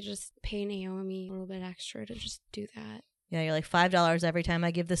probably just pay Naomi a little bit extra to just do that. Yeah, you're like $5 every time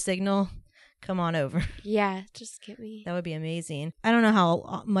I give the signal. Come on over. Yeah, just get me. That would be amazing. I don't know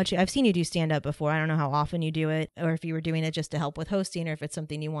how much I've seen you do stand up before. I don't know how often you do it, or if you were doing it just to help with hosting, or if it's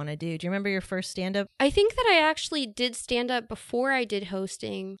something you want to do. Do you remember your first stand up? I think that I actually did stand up before I did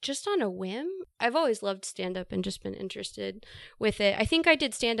hosting, just on a whim. I've always loved stand up and just been interested with it. I think I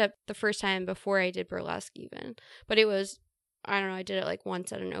did stand up the first time before I did burlesque even, but it was, I don't know, I did it like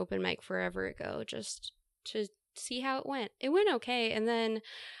once at an open mic forever ago, just to see how it went. It went okay. And then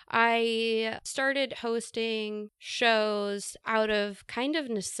I started hosting shows out of kind of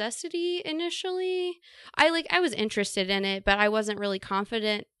necessity initially. I was interested in it, but I wasn't really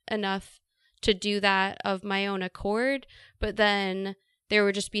confident enough to do that of my own accord. But then there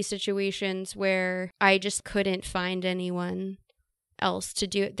would just be situations where I just couldn't find anyone else to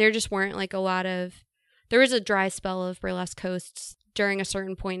do it. There just weren't like there was a dry spell of burlesque hosts during a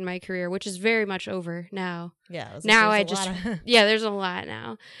certain point in my career, which is very much over now. Yeah. There's a lot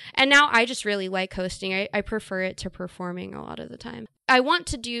now. And now I just really like hosting. I prefer it to performing a lot of the time. I want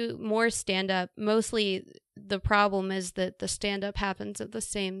to do more stand-up. Mostly the problem is that the stand-up happens at the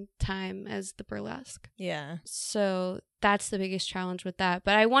same time as the burlesque. Yeah. So that's the biggest challenge with that.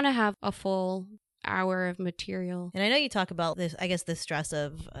 But I want to have a full hour of material. And I know you talk about this, I guess, the stress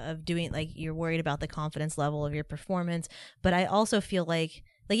of doing, like, you're worried about the confidence level of your performance, but I also feel like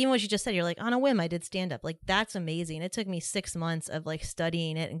even what you just said, you're like, on a whim I did stand up. Like, that's amazing. It took me 6 months of like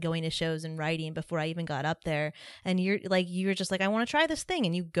studying it and going to shows and writing before I even got up there. And you're just like, I want to try this thing,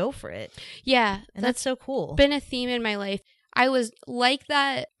 and you go for it. Yeah. And that's so cool. Been a theme in my life. I was like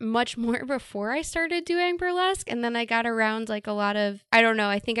that much more before I started doing burlesque. And then I got around like a lot of, I don't know,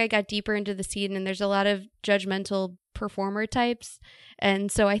 I think I got deeper into the scene, and there's a lot of judgmental performer types.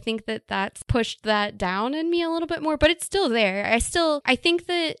 And so I think that that's pushed that down in me a little bit more, but it's still there. I think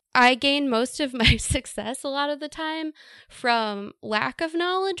that I gain most of my success a lot of the time from lack of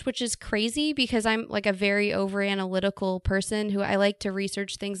knowledge, which is crazy because I'm like a very over analytical person who I like to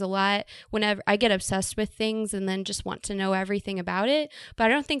research things a lot. Whenever I get obsessed with things and then just want to know everything about it, but I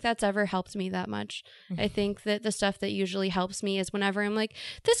don't think that's ever helped me that much. I think that the stuff that usually helps me is whenever I'm like,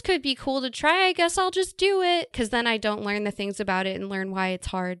 this could be cool to try, I guess I'll just do it, because then I don't learn the things about it and learn why it's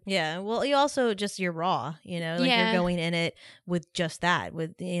hard. Yeah. Well, you also you're raw, you're going in it with just that,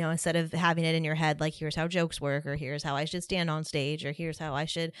 with, instead of having it in your head, like, here's how jokes work, or here's how I should stand on stage, or here's how I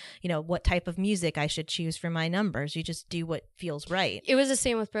should, what type of music I should choose for my numbers. You just do what feels right. It was the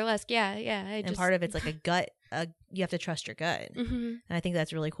same with burlesque. Yeah. And part of it's like a gut, you have to trust your gut. Mm-hmm. And I think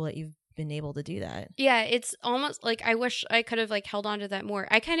that's really cool that you've been able to do that. Yeah, it's almost like I wish I could have like held on to that more.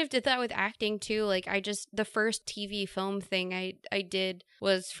 I kind of did that with acting too. Like the first TV film thing I did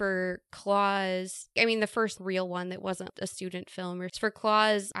was for Claws. I mean, the first real one that wasn't a student film. For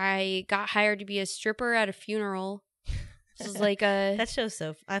Claws, I got hired to be a stripper at a funeral. This is like that show's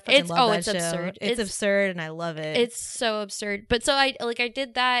so I fucking love that show. Absurd. It's absurd, and I love it. It's so absurd. But so I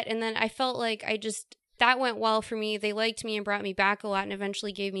did that, and then I felt like that went well for me. They liked me and brought me back a lot and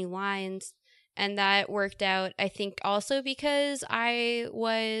eventually gave me lines. And that worked out, I think, also because I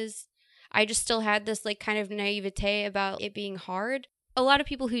just still had this like kind of naivete about it being hard. A lot of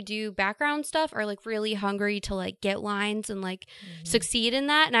people who do background stuff are like really hungry to like get lines and like succeed in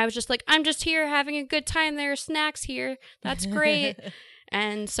that. And I was just like, I'm just here having a good time. There are snacks here. That's great.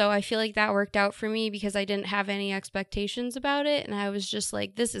 And so I feel like that worked out for me because I didn't have any expectations about it. And I was just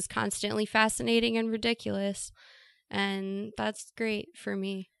like, this is constantly fascinating and ridiculous. And that's great for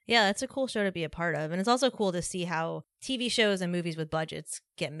me. Yeah, that's a cool show to be a part of. And it's also cool to see how TV shows and movies with budgets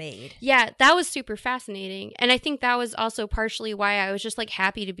get made. Yeah, that was super fascinating. And I think that was also partially why I was just like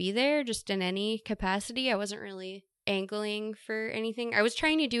happy to be there, just in any capacity. I wasn't really angling for anything. I was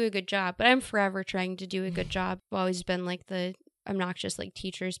trying to do a good job, but I'm forever trying to do a good job. I've always been like the obnoxious like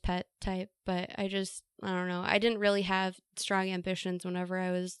teacher's pet type, but I don't know. I didn't really have strong ambitions whenever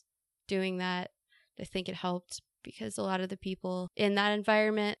I was doing that. I think it helped because a lot of the people in that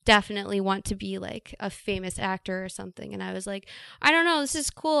environment definitely want to be like a famous actor or something. And I was like, I don't know, this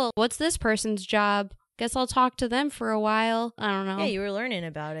is cool. What's this person's job? Guess I'll talk to them for a while. I don't know. Yeah, you were learning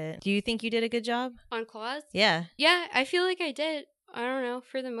about it. Do you think you did a good job? On Claws? Yeah. Yeah, I feel like I did. I don't know,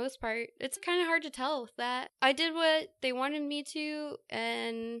 for the most part. It's kind of hard to tell with that. I did what they wanted me to,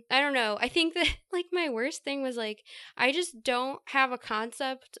 and I don't know. I think that, like, my worst thing was, like, I just don't have a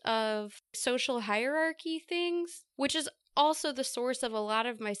concept of social hierarchy things, which is also the source of a lot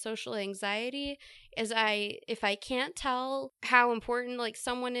of my social anxiety. Is if I can't tell how important like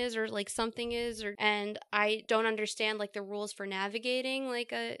someone is or like something is, and I don't understand like the rules for navigating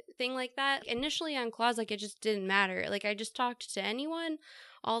like a thing like that. Initially on Claws, like it just didn't matter. Like I just talked to anyone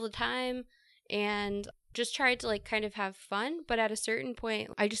all the time and just tried to like kind of have fun. But at a certain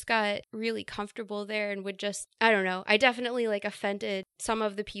point, I just got really comfortable there and would just, I don't know, I definitely like offended some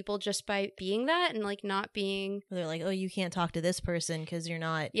of the people just by being that and like not being. They're like, oh, you can't talk to this person because you're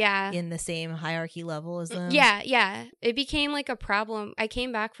not in the same hierarchy level as them. Yeah. It became like a problem. I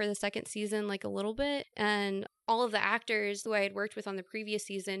came back for the second season like a little bit, and all of the actors who I had worked with on the previous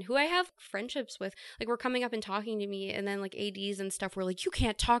season, who I have friendships with, like were coming up and talking to me, and then like ADs and stuff were like, you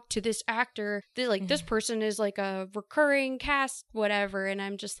can't talk to this actor. They're like, this person is like a recurring cast, whatever. And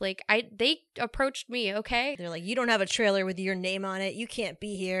I'm just like, they approached me, okay? They're like, you don't have a trailer with your name on it. You can't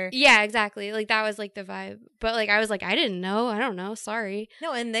be here. Yeah, exactly. Like that was like the vibe. But like I was like, I didn't know. I don't know. Sorry.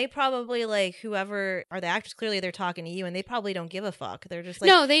 No, and they probably like whoever are the actors, clearly they're talking to you, and they probably don't give a fuck. They're just like,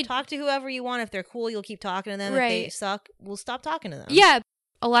 no, they talk to whoever you want. If they're cool, you'll keep talking to them. Right. If they suck, we'll stop talking to them. Yeah.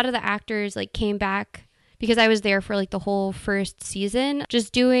 A lot of the actors like came back because I was there for like the whole first season,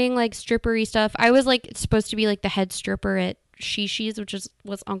 just doing like strippery stuff. I was like supposed to be like the head stripper at Shishi's, which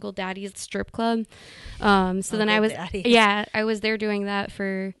was Uncle Daddy's strip club. Then I was, I was there doing that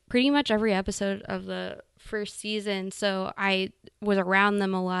for pretty much every episode of the first season. So I was around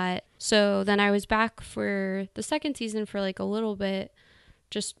them a lot. So then I was back for the second season for like a little bit,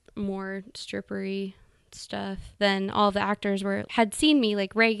 just more strippery stuff. Then all of the actors had seen me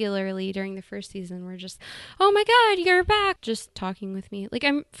like regularly during the first season, were just, oh my god, you're back, just talking with me. Like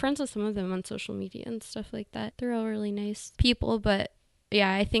I'm friends with some of them on social media and stuff like that. They're all really nice people. But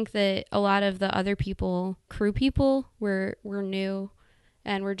yeah, I think that a lot of the other people, crew people, were new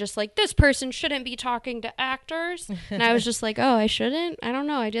and were just like, this person shouldn't be talking to actors. And I was just like, oh, I shouldn't? I don't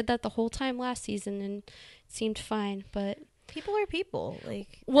know, I did that the whole time last season and it seemed fine. But people are people.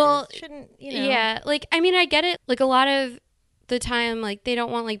 Like, well, shouldn't, Yeah, like, I mean, I get it. Like, a lot of the time, like, they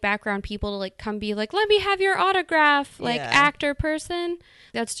don't want, like, background people to, like, come be like, let me have your autograph, like, actor person.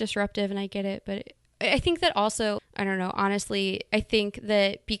 That's disruptive, and I get it. But I think that also, I don't know, honestly, I think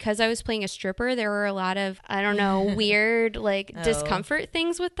that because I was playing a stripper, there were a lot of, I don't know, weird, like, discomfort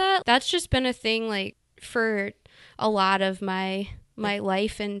things with that. That's just been a thing, like, for a lot of my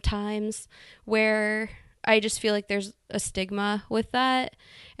life and times where I just feel like there's a stigma with that,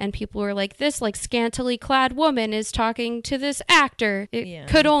 and people were like, this like scantily clad woman is talking to this actor. It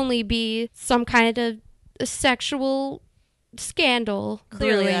could only be some kind of a sexual scandal.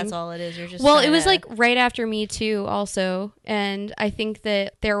 Clearly that's all it is. You're just it was like right after Me Too also, and I think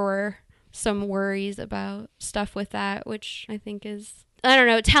that there were some worries about stuff with that, which I think is, I don't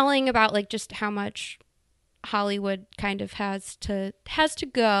know, telling about like just how much Hollywood kind of has to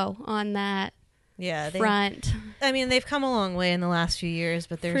go on that. Front. I mean, they've come a long way in the last few years,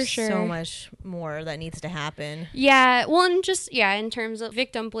 but there's so much more that needs to happen. Yeah, well, and just, in terms of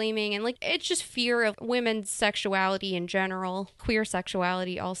victim blaming and, like, it's just fear of women's sexuality in general, queer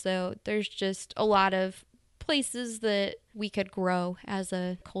sexuality also. There's just a lot of places that we could grow as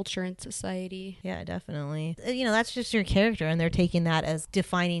a culture and society. Yeah, definitely. That's just your character, and they're taking that as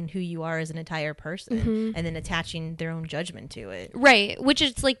defining who you are as an entire person, and then attaching their own judgment to it. Right, which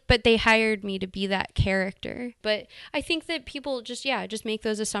is like, but they hired me to be that character. But I think that people just make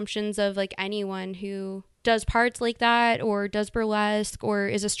those assumptions of like anyone who does parts like that or does burlesque or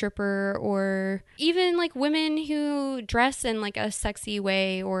is a stripper, or even like women who dress in like a sexy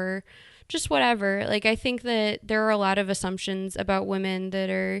way or just whatever. Like, I think that there are a lot of assumptions about women that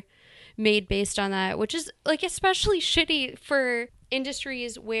are made based on that, which is like especially shitty for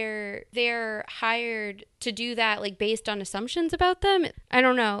industries where they're hired to do that, like based on assumptions about them. I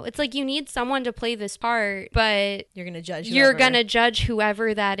don't know. It's like you need someone to play this part, but you're gonna judge. You're gonna judge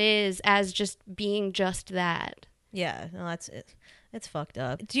whoever that is as just being just that. Yeah, no, that's it. It's fucked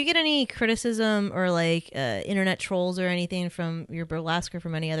up. Do you get any criticism or like internet trolls or anything from your burlesque or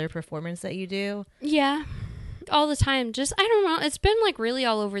from any other performance that you do? Yeah, all the time. Just, I don't know. It's been like really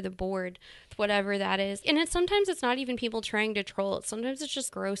all over the board, whatever that is. And sometimes it's not even people trying to troll it. Sometimes it's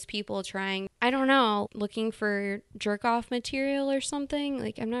just gross people trying, I don't know, looking for jerk off material or something.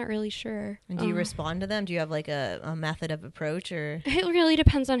 Like, I'm not really sure. And do you respond to them? Do you have like a method of approach, or? It really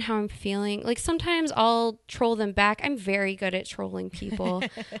depends on how I'm feeling. Like, sometimes I'll troll them back. I'm very good at trolling people.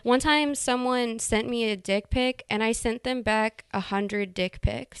 One time someone sent me a dick pic and I sent them back 100 dick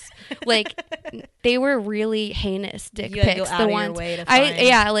pics. Like, they were really heinous dick you pics. Go out the of ones your way to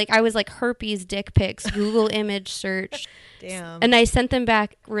find. I was like herpes dick pics, Google image search. Damn. And I sent them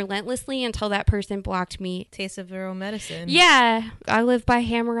back relentlessly until that person blocked me. Taste of their own medicine. Yeah, I live by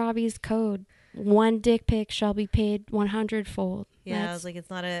Hammurabi's code. One dick pic shall be paid 100-fold. Yeah, I was like, it's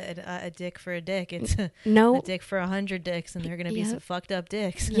not a dick for a dick. It's a dick for 100 dicks, and they're going to be some fucked up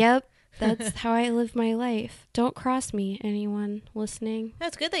dicks. Yep. That's how I live my life. Don't cross me, anyone listening.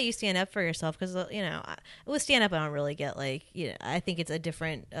 That's good that you stand up for yourself, because, with stand up, I don't really get I think it's a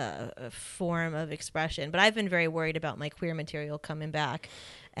different form of expression. But I've been very worried about my queer material coming back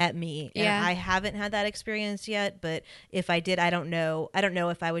at me. And I haven't had that experience yet, but if I did, I don't know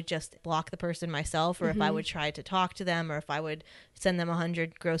if I would just block the person myself, or if I would try to talk to them, or if I would send them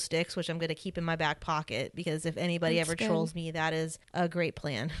 100 gross dicks, which I'm going to keep in my back pocket, because if anybody ever trolls me, that is a great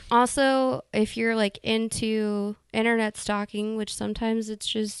plan. Also, if you're like into internet stalking, which sometimes it's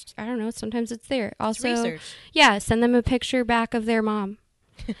just, I don't know, sometimes it's there. Also, it's research. Yeah, send them a picture back of their mom.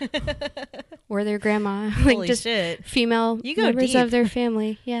 Or their grandma. Like, holy just shit. Female members deep. of their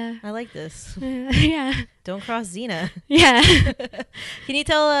family. Yeah. I like this. Yeah. Don't cross Xena. Yeah. Can you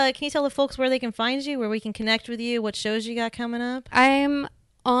tell the folks where they can find you, where we can connect with you, what shows you got coming up? I'm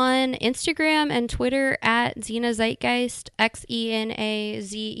on Instagram and Twitter at Xena Zeitgeist,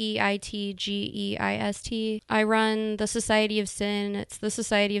 XenaZeitgeist. I run the Society of Sin. It's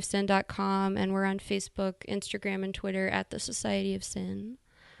thesocietyofsin.com, and we're on Facebook, Instagram, and Twitter at the Society of Sin.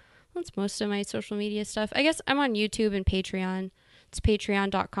 That's most of my social media stuff. I guess I'm on YouTube and Patreon. It's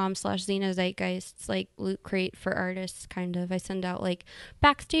patreon.com/Xena Zeitgeist. It's like Loot Crate for artists, kind of. I send out like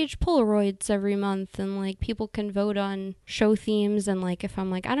backstage Polaroids every month, and like people can vote on show themes, and like if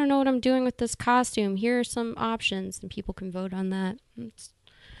I'm like, I don't know what I'm doing with this costume, here are some options, and people can vote on that.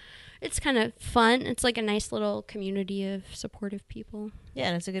 It's kind of fun. It's like a nice little community of supportive people. Yeah,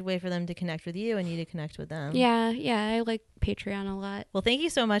 and it's a good way for them to connect with you and you to connect with them. Yeah, I like Patreon a lot. Well, thank you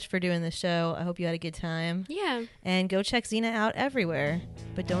so much for doing this show. I hope you had a good time. Yeah. And go check Xena out everywhere,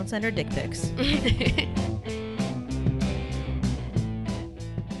 but don't send her dick pics.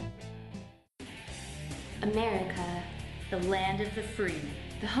 America, the land of the free,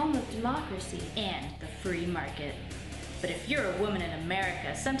 the home of democracy, and the free market. But if you're a woman in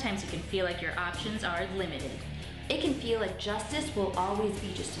America, sometimes it can feel like your options are limited. It can feel like justice will always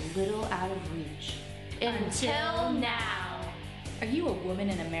be just a little out of reach. Until now. Are you a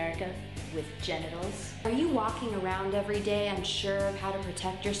woman in America with genitals? Are you walking around every day unsure of how to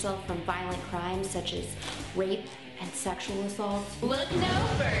protect yourself from violent crimes such as rape and sexual assault? Look no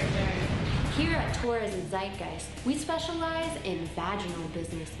further. Here at Torres and Zeitgeist, we specialize in vaginal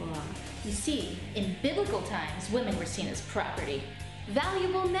business law. You see, in biblical times, women were seen as property.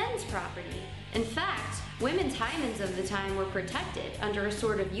 Valuable men's property. In fact, women's hymens of the time were protected under a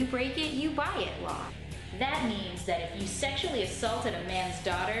sort of you break it, you buy it law. That means that if you sexually assaulted a man's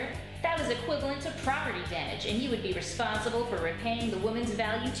daughter, that was equivalent to property damage, and you would be responsible for repaying the woman's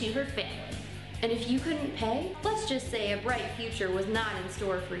value to her family. And if you couldn't pay, let's just say a bright future was not in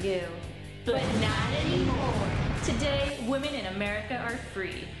store for you. But not anymore. Today, women in America are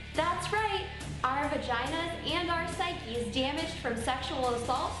free. That's right. Our vaginas and our psyches damaged from sexual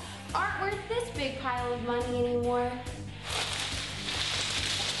assault aren't worth this big pile of money anymore.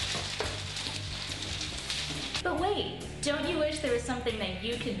 But wait, don't you wish there was something that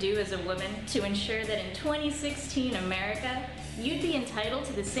you could do as a woman to ensure that in 2016 America, you'd be entitled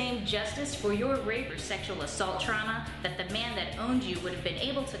to the same justice for your rape or sexual assault trauma that the man that owned you would have been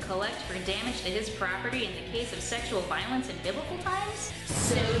able to collect for damage to his property in the case of sexual violence in biblical times?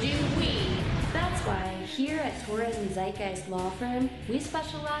 So do we. That's why here at Torres and Zeitgeist Law Firm, we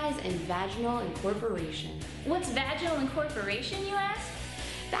specialize in vaginal incorporation. What's vaginal incorporation, you ask?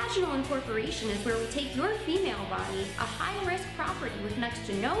 Vaginal incorporation is where we take your female body, a high-risk property with next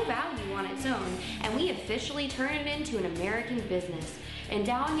to no value on its own, and we officially turn it into an American business,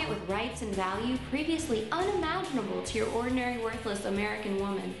 endowing it with rights and value previously unimaginable to your ordinary worthless American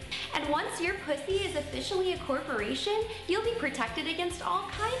woman. And once your pussy is officially a corporation, you'll be protected against all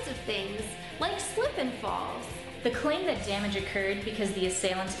kinds of things, like slip and falls. The claim that damage occurred because the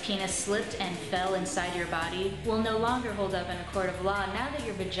assailant's penis slipped and fell inside your body will no longer hold up in a court of law now that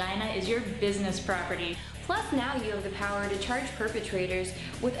your vagina is your business property. Plus, now you have the power to charge perpetrators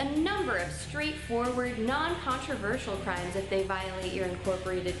with a number of straightforward, non-controversial crimes if they violate your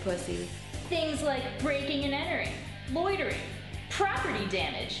incorporated pussy. Things like breaking and entering, loitering, property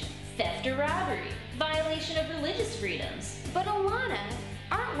damage, theft or robbery, violation of religious freedoms. But Alana,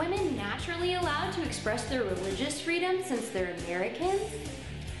 aren't women naturally allowed to express their religious freedom since they're Americans?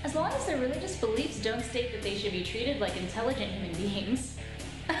 As long as their religious beliefs don't state that they should be treated like intelligent human beings.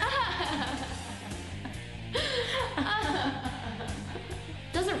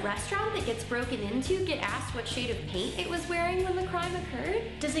 Does a restaurant that gets broken into get asked what shade of paint it was wearing when the crime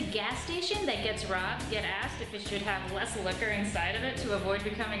occurred? Does a gas station that gets robbed get asked if it should have less liquor inside of it to avoid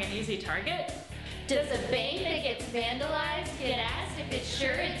becoming an easy target? Does a bank that gets vandalized get asked if it's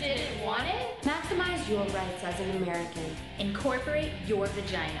sure it didn't want it? Maximize your rights as an American. Incorporate your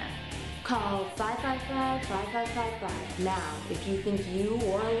vagina. Call 555-5555 now if you think you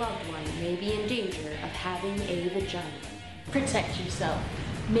or a loved one may be in danger of having a vagina. Protect yourself.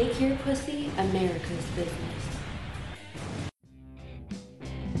 Make your pussy America's business.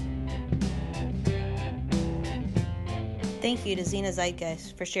 Thank you to Zena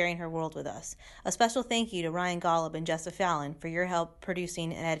Zeitgeist for sharing her world with us. A special thank you to Ryan Golub and Jessa Fallon for your help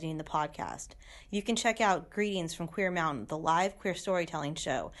producing and editing the podcast. You can check out Greetings from Queer Mountain, the live queer storytelling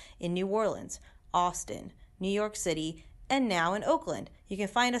show in New Orleans, Austin, New York City, and now in Oakland. You can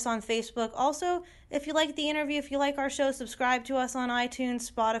find us on Facebook. Also, if you like the interview, if you like our show, subscribe to us on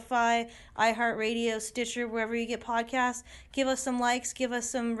iTunes, Spotify, iHeartRadio, Stitcher, wherever you get podcasts. Give us some likes, give us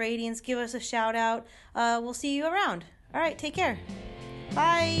some ratings, give us a shout out. We'll see you around. All right, take care.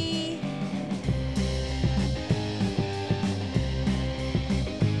 Bye.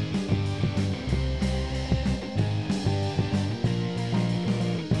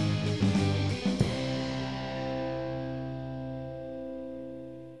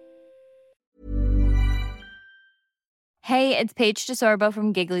 Hey, it's Paige DeSorbo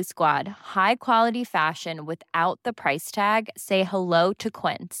from Giggly Squad. High quality fashion without the price tag. Say hello to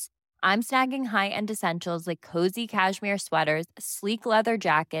Quince. I'm snagging high-end essentials like cozy cashmere sweaters, sleek leather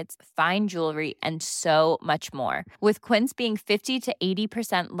jackets, fine jewelry, and so much more. With Quince being 50 to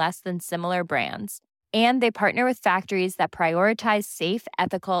 80% less than similar brands. And they partner with factories that prioritize safe,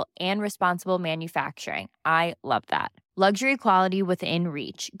 ethical, and responsible manufacturing. I love that. Luxury quality within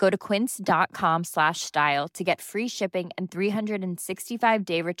reach. Go to quince.com/style to get free shipping and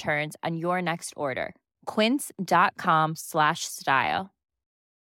 365-day returns on your next order. Quince.com/style.